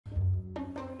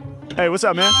Hey, what's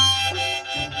up, man?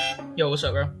 Yo, what's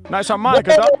up, bro? Nice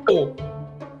harmonica, dog.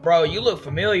 Bro, you look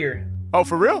familiar. Oh,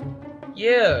 for real?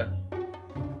 Yeah.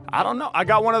 I don't know. I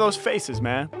got one of those faces,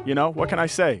 man. You know, what can I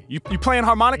say? You playing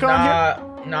harmonica on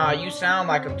here? Nah, you sound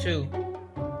like him too.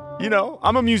 You know,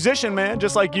 I'm a musician, man,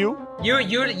 just like you. You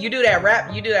do that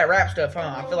rap stuff,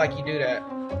 huh? I feel like you do that.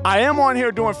 I am on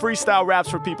here doing freestyle raps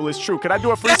for people, it's true. Can I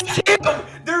do a freestyle?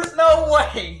 There's no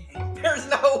way. There's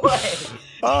no way.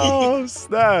 Oh,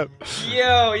 snap.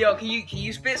 Yo, can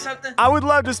you spit something? I would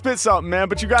love to spit something, man,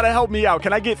 but you gotta help me out.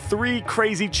 Can I get 3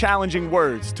 crazy challenging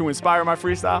words to inspire my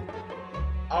freestyle?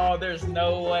 Oh, there's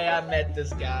no way I met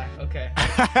this guy. Okay.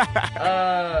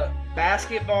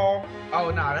 Basketball. Oh,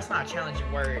 no, that's not a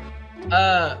challenging word.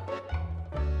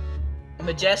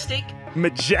 Majestic.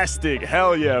 Majestic.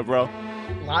 Hell yeah, bro.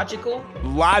 Logical.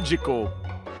 Logical.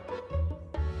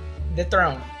 The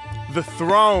throne. The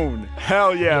throne.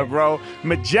 Hell yeah, bro.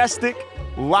 Majestic,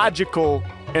 logical,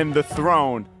 and the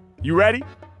throne. You ready?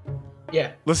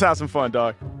 Yeah. Let's have some fun,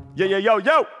 dog. Yo. Yeah.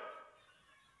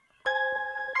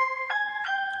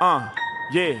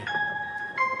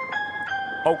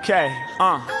 Okay,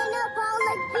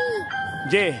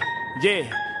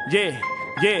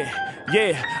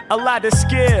 Yeah. A lot of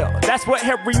skill, that's what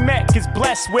Harry Mack is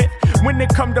blessed with. When it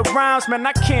come to rhymes, man,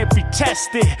 I can't be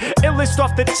tested. Illest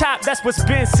off the top, that's what's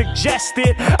been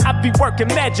suggested. I be working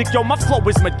magic, yo, my flow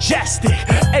is majestic.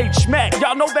 H-Mack,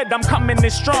 y'all know that I'm coming in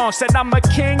strong. Said I'm a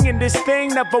king in this thing,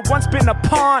 never once been a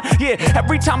pawn. Yeah,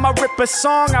 every time I rip a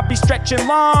song, I be stretching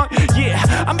long. Yeah,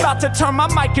 I'm about to turn my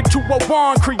mic into a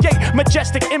wand. Create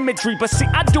majestic imagery, but see,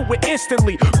 I do it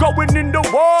instantly. Going into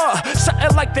war,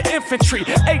 something like the infantry.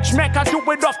 H-Mack, I do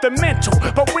it off the mental.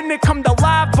 But when it come to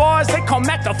live bars, they call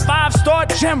Mack the 5-star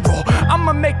general.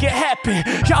 I'ma make it happen.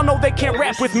 Y'all know they can't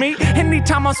rap with me.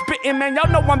 Anytime I'm spitting, man, y'all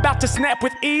know I'm about to snap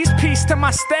with ease. Peace to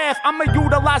my staff, I'ma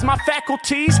utilize my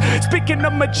faculties. Speaking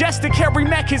of majestic, Harry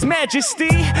Mack, his majesty.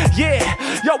 Yeah,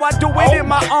 yo, I do it in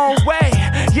my own way.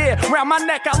 Yeah, round my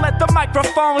neck, I let the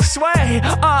microphone sway.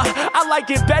 I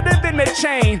like it better than a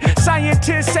chain.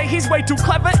 Scientists say he's way too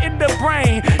clever in the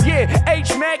brain. Yeah,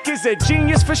 H-Mack is a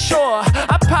genius for sure.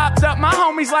 I popped up, my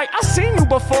homies like, I seen you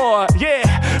before. Yeah,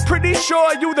 pretty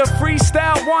sure you the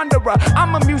freestyle wanderer.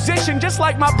 I'm a musician just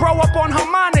like my bro up on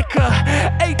harmonica.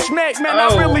 H-Mack, man,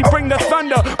 I really bring the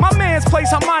thunder. My man's plays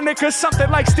harmonica, something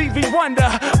like Stevie Wonder.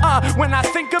 When I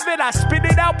think of it, I spit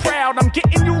it out proud. I'm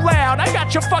getting you loud. I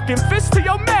got your fucking fist to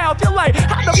your mouth. You're like,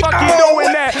 how the fuck you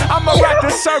doing that? I'ma rock the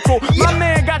circle. My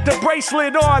man got the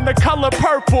bracelet on, the color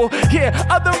purple. Yeah,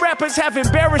 other rappers have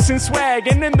embarrassing swag.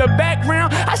 And in the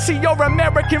background, I see your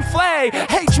American flag.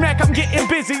 H-Mack, I'm getting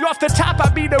busy. Off the top, I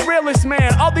be the realest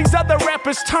man. All these other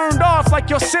rappers turned off like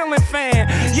your ceiling fan.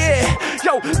 Yeah,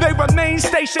 yo, they remain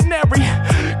stationary.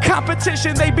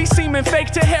 Competition, they be seeming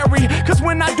fake to Harry. Cause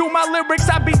when I do my lyrics,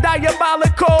 I be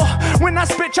diabolical. When I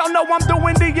spit, y'all know I'm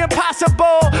doing the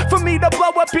impossible. For me to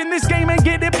blow up in this game and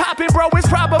get it poppin', bro, it's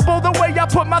probable. The way I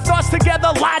put my thoughts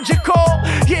together, logical.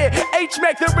 Yeah,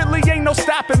 H-Mack, there really ain't no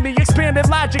stopping me. Expanding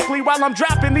logically while I'm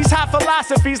dropping these high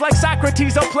philosophies like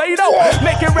Socrates or Plato.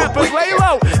 Making rappers lay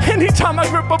low. Anytime I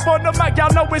grip up on the mic,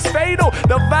 y'all know it's fatal.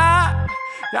 The vibe,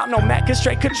 y'all know Mack is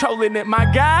straight controlling it, my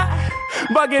guy.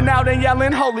 Bugging out and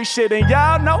yelling holy shit. And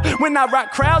y'all know when I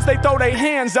rock crowds, they throw their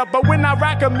hands up. But when I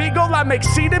rock Omegle, I make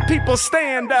seated people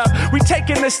stand up. We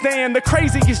taking a stand, the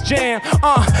craziest jam.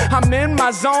 I'm in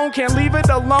my zone, can't leave it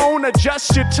alone.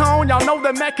 Adjust your tone, y'all know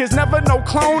that Mack is never no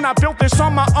clone. I built this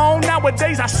on my own,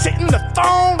 nowadays I sit in the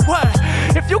throne. What?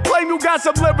 If you claim you got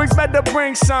some lyrics, better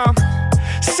bring some.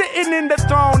 Sitting in the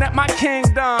throne at my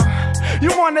kingdom.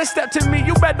 You wanna step to me,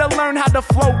 you better learn how to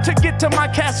float. To get to my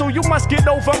castle, you must get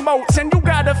over moats. And you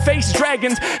gotta face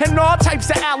dragons and all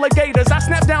types of alligators. I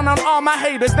snap down on all my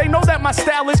haters, they know that my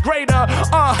style is greater.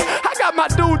 I got my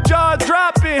dude jaw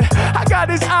dropping, I got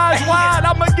his eyes wide,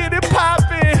 I'ma get it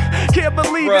poppin'. Can't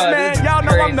believe it, man, y'all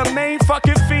know I'm the main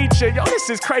fucking feature. Yo, this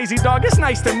is crazy, dog, it's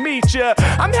nice to meet ya.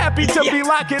 I'm happy to be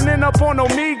locking in up on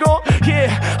Omegle.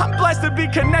 Yeah, I'm blessed to be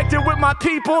connected with my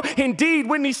people. Indeed,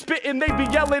 when he's spitting, they be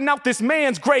yelling out, this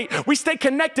man's great. We stay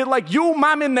connected like you,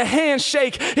 mom, in the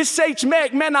handshake. It's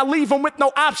H-Mack, man, I leave him with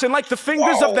no option. Like the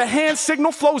fingers of the hand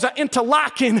signal flows are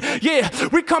interlocking. Yeah,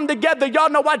 we come together, y'all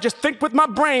know I just think with my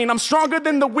brain. I'm stronger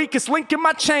than the weakest link in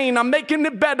my chain. I'm making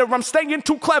it better, I'm staying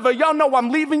too clever. Y'all know I'm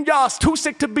leaving y'all too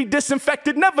sick to be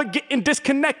disinfected, never getting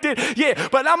disconnected. Yeah,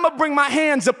 but I'ma bring my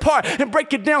hands apart and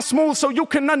break it down smooth so you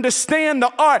can understand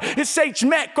the art. It's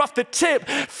H-Mack off the tip,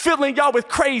 filling y'all with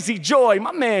crazy joy.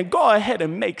 My man, go ahead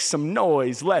and make some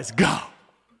noise. Let's go.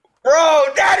 Bro,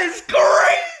 that is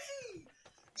crazy.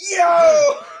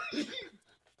 Yo.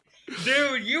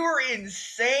 Dude, you were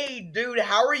insane, dude.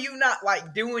 How are you not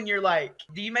like doing your like?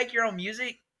 Do you make your own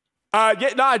music?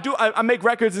 Yeah, no, I do. I make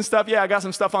records and stuff. Yeah, I got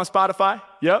some stuff on Spotify.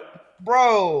 Yep.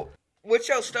 Bro, what's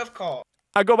your stuff called?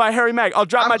 I go by Harry Mack. I'll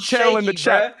drop my channel in the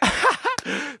chat.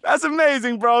 That's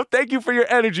amazing, bro. Thank you for your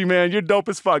energy, man. You're dope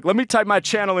as fuck. Let me type my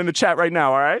channel in the chat right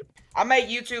now, all right? I make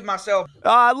YouTube myself.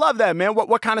 I love that, man.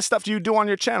 What kind of stuff do you do on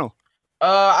your channel?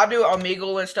 I do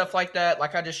Omegle and stuff like that.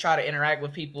 Like, I just try to interact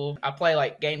with people. I play,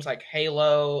 like, games like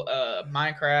Halo,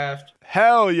 Minecraft.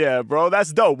 Hell yeah, bro.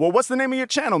 That's dope. Well, what's the name of your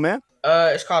channel, man?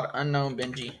 It's called Unknown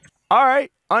Benji. All right.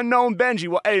 Unknown Benji.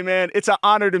 Well, hey, man, it's an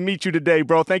honor to meet you today,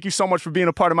 bro. Thank you so much for being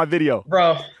a part of my video.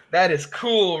 Bro, that is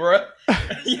cool, bro.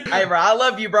 Hey, bro, I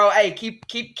love you, bro. Hey, keep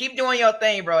doing your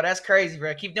thing, bro. That's crazy,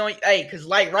 bro. Keep doing, hey, because,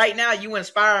 like, right now, you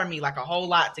inspire me, like, a whole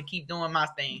lot to keep doing my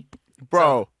thing.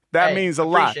 Bro. That means a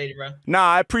lot. Appreciate it, bro.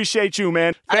 Nah, I appreciate you,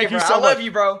 man. Thank you so much. I love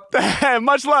you, bro.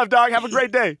 Much love, dog. Have a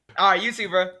great day. All right, you too,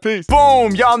 bro. Peace.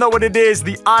 Boom. Y'all know what it is.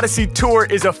 The Odyssey tour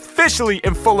is officially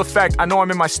in full effect. I know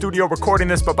I'm in my studio recording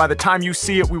this, but by the time you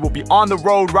see it, we will be on the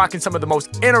road rocking some of the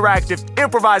most interactive,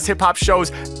 improvised hip-hop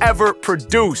shows ever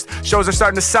produced. Shows are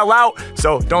starting to sell out,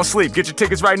 so don't sleep. Get your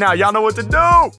tickets right now. Y'all know what to do.